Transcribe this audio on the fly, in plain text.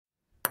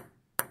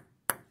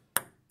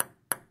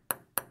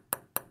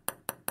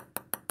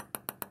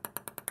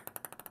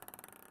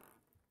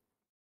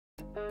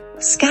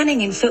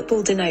Scanning in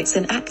football denotes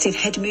an active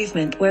head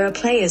movement where a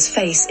player's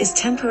face is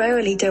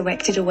temporarily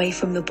directed away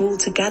from the ball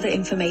to gather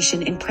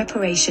information in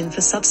preparation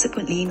for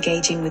subsequently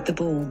engaging with the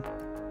ball.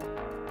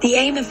 The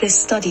aim of this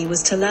study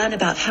was to learn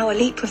about how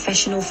elite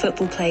professional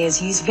football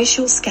players use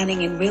visual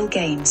scanning in real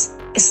games,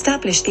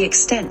 establish the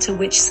extent to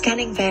which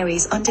scanning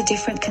varies under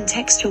different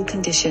contextual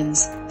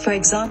conditions, for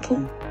example,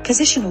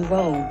 positional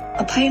role,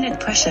 opponent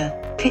pressure,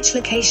 pitch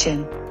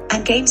location,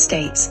 and game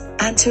states,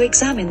 and to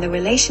examine the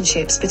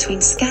relationships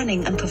between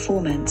scanning and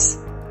performance.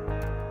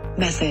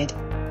 Method.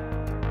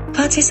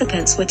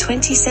 Participants were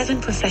 27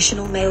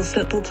 professional male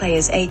football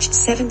players aged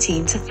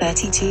 17 to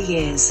 32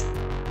 years.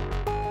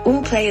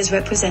 All players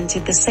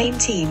represented the same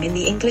team in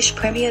the English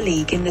Premier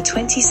League in the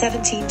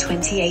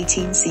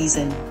 2017-2018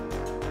 season.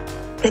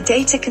 The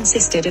data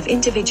consisted of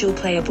individual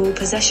player ball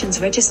possessions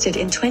registered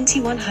in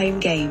 21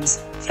 home games,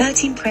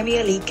 13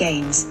 Premier League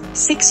games,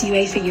 6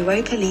 UEFA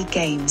Europa League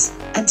games,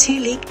 and 2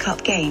 League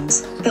Cup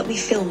games that we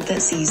filmed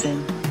that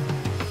season.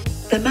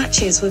 The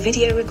matches were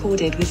video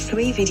recorded with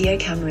 3 video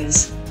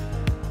cameras.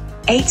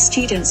 8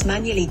 students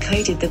manually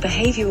coded the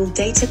behavioral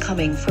data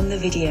coming from the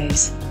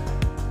videos.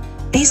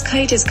 These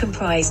coders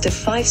comprised of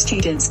 5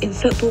 students in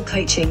football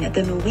coaching at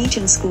the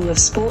Norwegian School of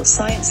Sports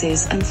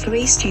Sciences and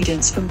 3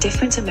 students from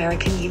different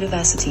American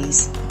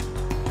universities.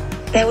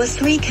 There were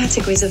 3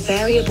 categories of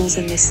variables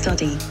in this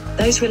study,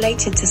 those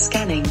related to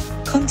scanning,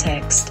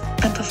 context,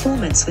 and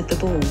performance with the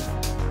ball.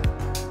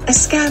 A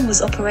scan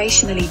was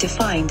operationally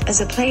defined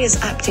as a player's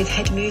active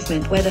head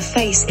movement where the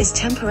face is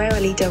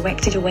temporarily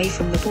directed away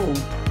from the ball,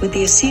 with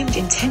the assumed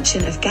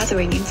intention of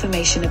gathering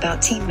information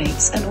about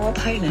teammates and/or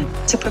opponent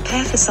to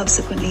prepare for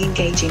subsequently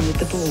engaging with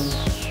the ball.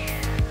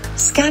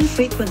 Scan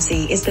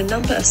frequency is the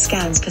number of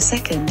scans per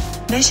second,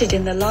 measured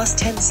in the last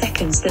 10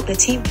 seconds that the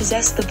team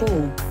possessed the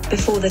ball,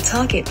 before the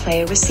target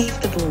player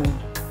received the ball.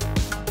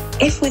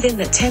 If within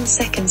that 10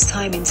 seconds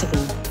time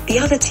interval, the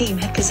other team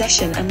had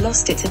possession and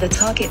lost it to the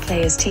target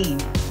player's team,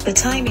 the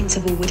time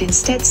interval would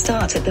instead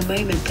start at the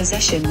moment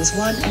possession was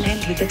won and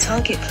end with the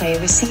target player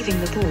receiving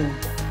the ball.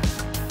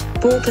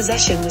 Ball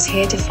possession was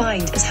here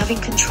defined as having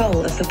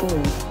control of the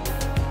ball.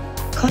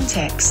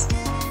 Context.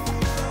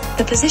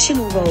 The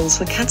positional roles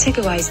were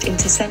categorized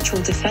into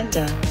central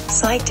defender,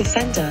 side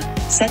defender,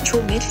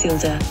 central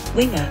midfielder,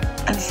 winger,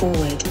 and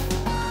forward.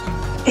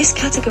 This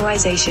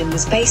categorization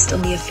was based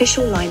on the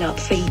official lineup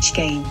for each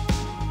game.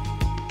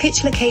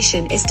 Pitch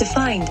location is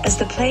defined as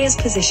the player's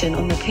position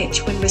on the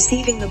pitch when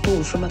receiving the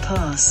ball from a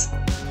pass.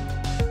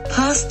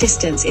 Pass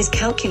distance is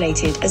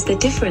calculated as the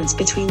difference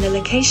between the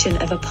location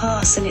of a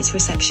pass and its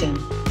reception.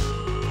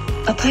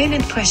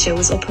 Opponent pressure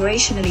was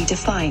operationally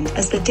defined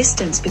as the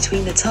distance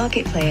between the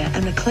target player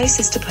and the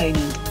closest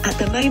opponent at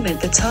the moment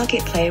the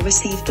target player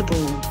received the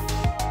ball.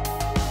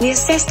 We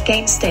assessed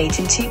game state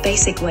in 2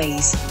 basic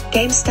ways: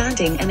 game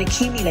standing and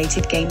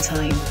accumulated game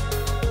time.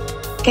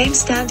 Game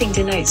standing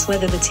denotes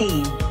whether the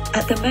team,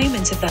 at the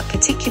moment of that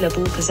particular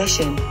ball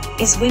possession,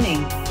 is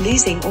winning,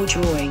 losing or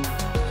drawing.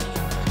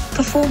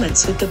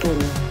 Performance with the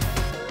ball.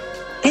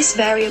 This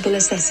variable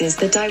assesses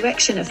the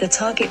direction of the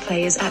target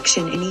player's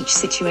action in each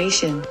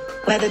situation,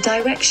 where the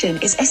direction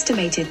is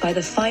estimated by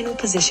the final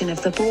position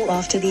of the ball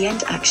after the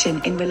end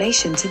action in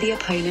relation to the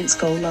opponent's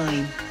goal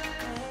line.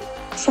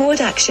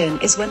 Forward action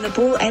is when the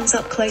ball ends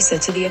up closer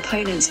to the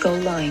opponent's goal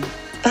line.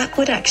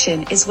 Backward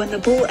action is when the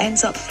ball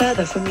ends up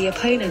further from the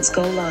opponent's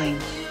goal line.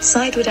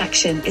 Sideward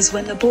action is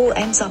when the ball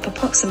ends up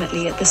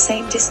approximately at the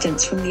same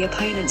distance from the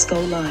opponent's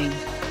goal line.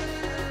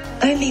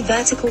 Only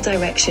vertical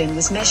direction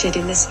was measured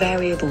in this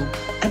variable,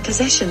 and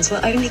possessions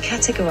were only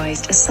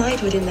categorized as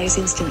sideward in those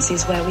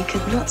instances where we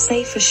could not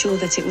say for sure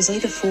that it was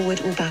either forward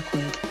or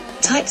backward.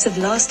 Types of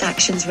last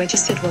actions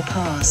registered were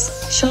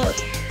pass,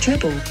 shot,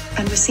 dribble,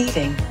 and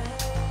receiving.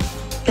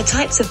 The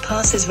types of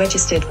passes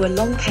registered were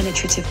long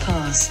penetrative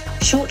pass,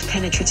 short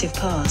penetrative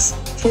pass,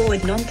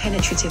 forward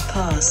non-penetrative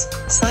pass,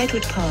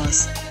 sideward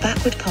pass,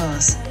 backward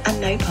pass, and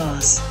no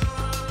pass.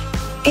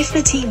 If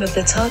the team of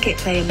the target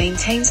player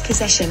maintains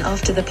possession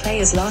after the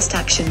player's last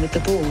action with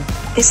the ball,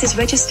 this is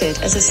registered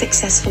as a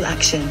successful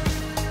action.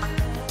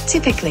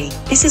 Typically,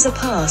 this is a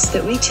pass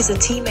that reaches a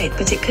teammate,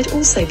 but it could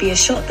also be a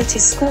shot that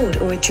is scored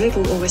or a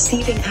dribble or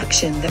receiving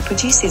action that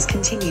produces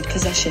continued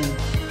possession.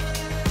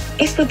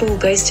 If the ball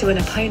goes to an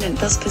opponent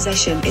thus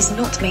possession is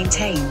not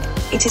maintained,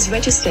 it is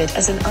registered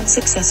as an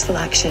unsuccessful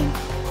action.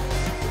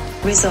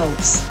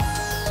 Results.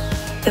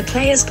 The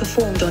players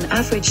performed on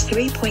average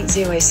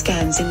 3.0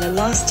 scans in the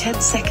last 10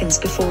 seconds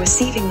before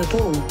receiving the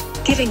ball,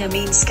 giving a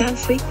mean scan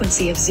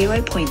frequency of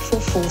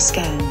 0.44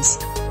 scans.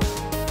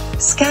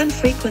 Scan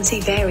frequency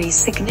varies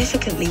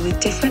significantly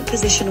with different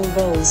positional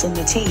roles on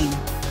the team,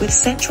 with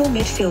central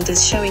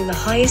midfielders showing the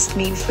highest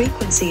mean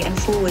frequency and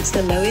forwards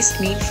the lowest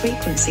mean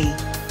frequency.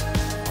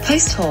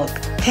 Post hoc,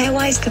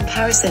 pairwise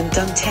comparison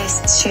done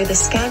tests show the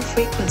scan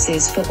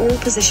frequencies for all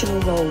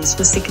positional roles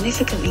were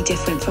significantly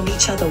different from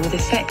each other, with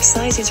effect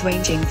sizes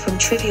ranging from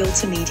trivial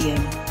to medium.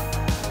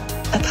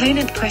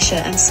 Opponent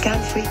pressure and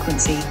scan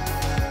frequency.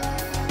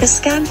 The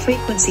scan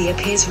frequency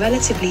appears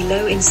relatively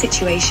low in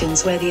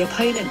situations where the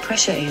opponent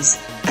pressure is,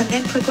 and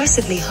then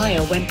progressively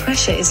higher when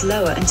pressure is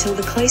lower until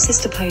the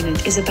closest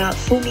opponent is about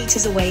 4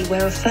 meters away,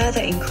 where a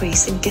further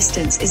increase in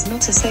distance is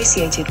not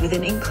associated with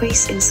an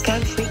increase in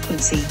scan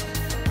frequency.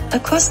 A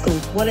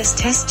Costall-Wallace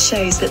test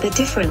shows that the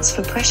difference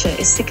for pressure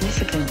is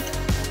significant.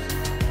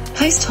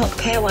 Post hoc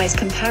pairwise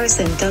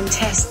comparison done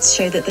tests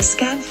show that the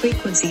scan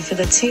frequency for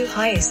the two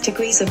highest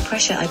degrees of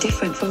pressure are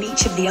different from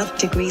each of the other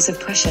degrees of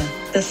pressure.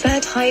 The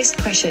third highest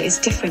pressure is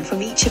different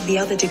from each of the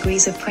other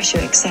degrees of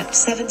pressure except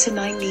 7 to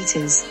 9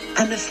 meters,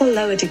 and the 4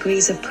 lower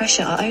degrees of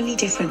pressure are only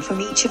different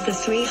from each of the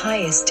 3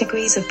 highest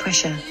degrees of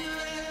pressure.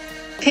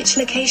 Pitch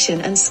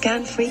location and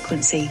scan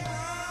frequency.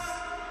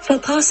 For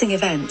passing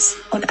events,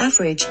 on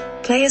average,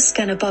 players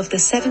scan above the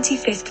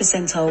 75th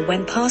percentile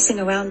when passing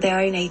around their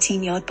own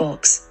 18-yard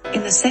box,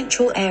 in the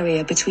central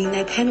area between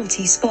their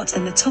penalty spot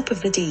and the top of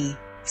the D.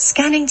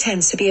 Scanning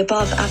tends to be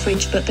above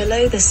average but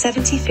below the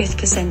 75th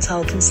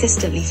percentile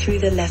consistently through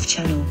the left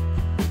channel.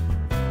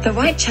 The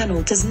right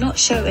channel does not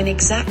show an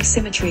exact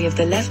symmetry of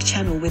the left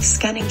channel, with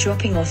scanning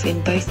dropping off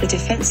in both the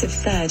defensive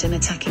third and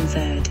attacking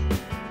third.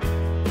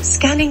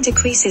 Scanning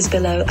decreases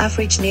below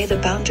average near the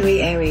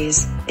boundary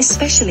areas,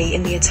 especially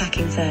in the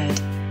attacking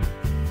third.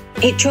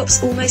 It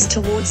drops almost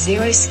towards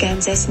 0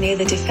 scans S near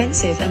the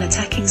defensive and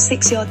attacking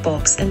 6-yard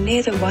box and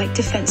near the right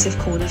defensive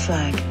corner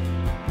flag.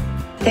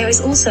 There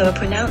is also a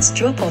pronounced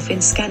drop-off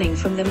in scanning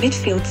from the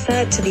midfield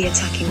third to the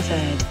attacking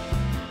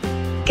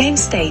third. Game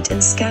state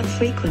and scan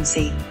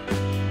frequency.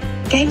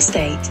 Game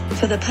state,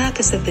 for the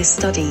purpose of this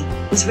study,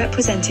 was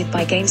represented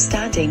by game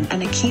standing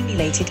and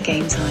accumulated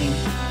game time.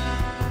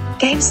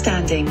 Game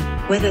standing,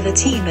 whether the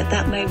team at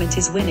that moment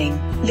is winning,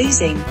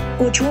 losing,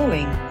 or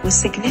drawing, was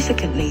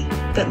significantly,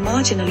 but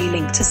marginally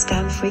linked to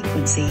scan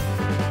frequency.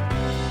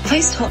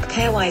 Post hoc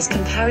pairwise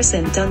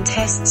comparison done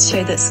tests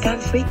show that scan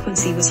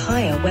frequency was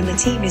higher when the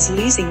team is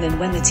losing than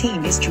when the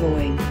team is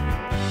drawing.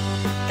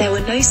 There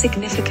were no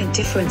significant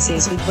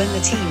differences with when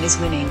the team is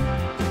winning.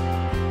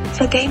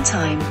 For game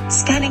time,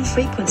 scanning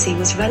frequency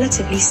was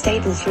relatively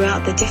stable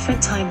throughout the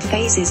different time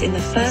phases in the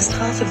first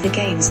half of the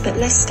games, but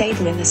less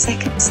stable in the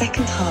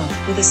second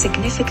half, with a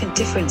significant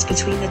difference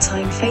between the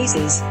time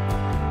phases.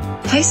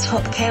 Post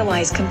hoc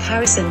pairwise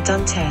comparison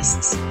done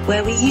tests,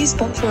 where we use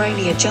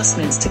Bonferroni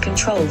adjustments to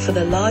control for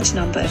the large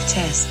number of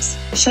tests,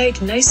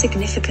 showed no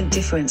significant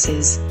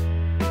differences.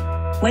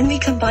 When we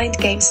combined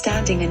game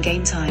standing and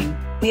game time,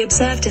 we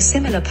observed a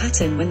similar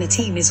pattern when the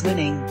team is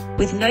winning,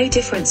 with no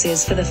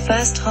differences for the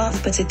first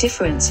half but a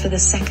difference for the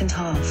second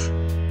half.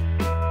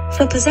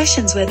 For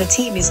possessions where the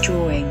team is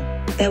drawing,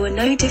 there were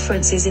no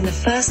differences in the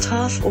first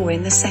half or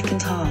in the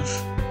second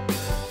half.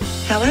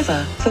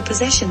 However, for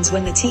possessions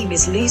when the team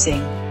is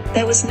losing,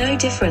 there was no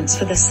difference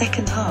for the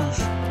second half,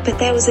 but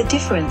there was a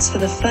difference for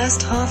the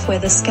first half where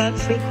the scan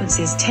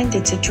frequencies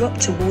tended to drop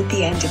toward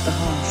the end of the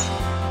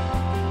half.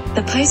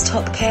 The post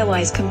hoc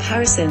pairwise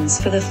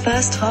comparisons for the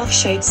first half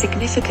showed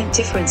significant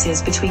differences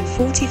between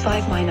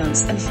 45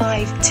 minutes and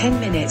 5-10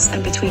 minutes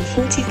and between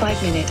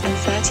 45 minutes and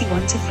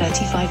 31 to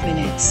 35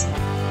 minutes.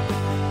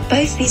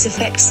 Both these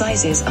effect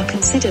sizes are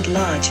considered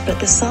large, but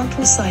the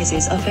sample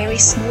sizes are very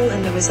small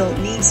and the result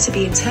needs to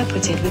be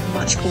interpreted with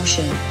much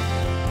caution.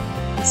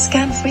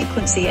 Scan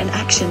frequency and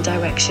action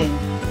direction.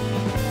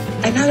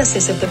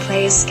 Analysis of the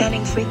players'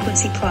 scanning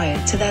frequency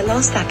prior to their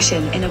last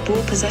action in a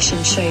ball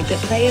possession showed that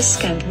players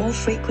scanned more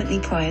frequently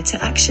prior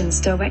to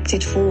actions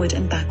directed forward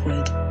and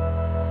backward.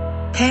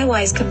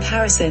 Pairwise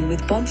comparison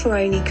with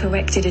Bonferroni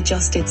corrected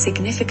adjusted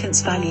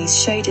significance values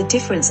showed a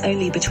difference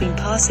only between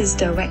passes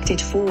directed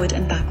forward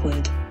and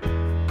backward.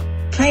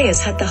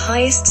 Players had the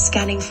highest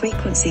scanning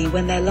frequency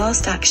when their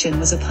last action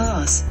was a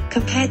pass,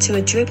 compared to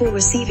a dribble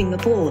receiving the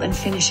ball and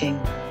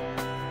finishing.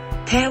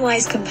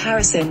 Pairwise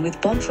comparison with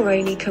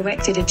Bonferroni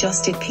corrected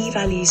adjusted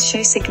p-values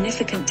show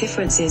significant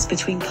differences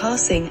between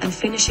passing and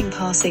finishing,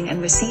 passing and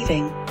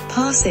receiving,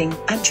 passing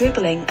and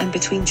dribbling, and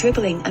between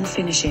dribbling and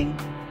finishing.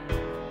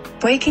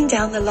 Breaking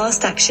down the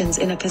last actions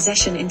in a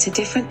possession into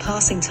different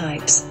passing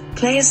types,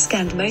 players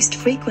scanned most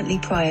frequently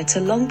prior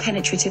to long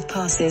penetrative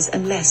passes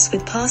and less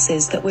with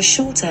passes that were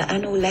shorter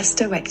and or less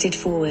directed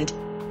forward.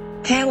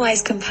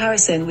 Pairwise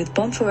comparison with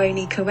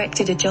Bonferroni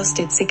corrected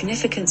adjusted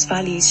significance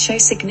values show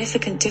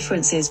significant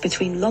differences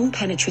between long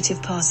penetrative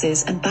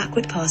passes and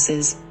backward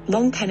passes,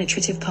 long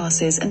penetrative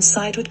passes and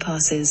sideward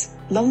passes,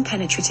 long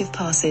penetrative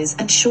passes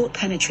and short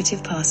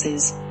penetrative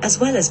passes, as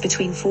well as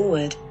between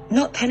forward,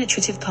 not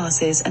penetrative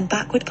passes and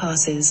backward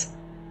passes.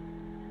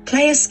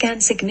 Players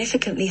scanned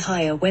significantly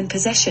higher when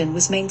possession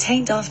was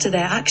maintained after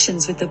their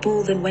actions with the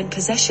ball than when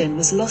possession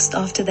was lost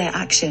after their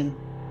action.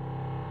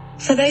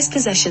 For those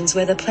possessions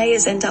where the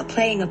players end up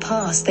playing a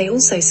pass, they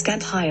also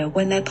scanned higher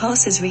when their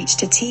passes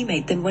reached a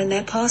teammate than when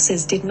their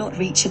passes did not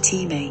reach a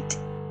teammate.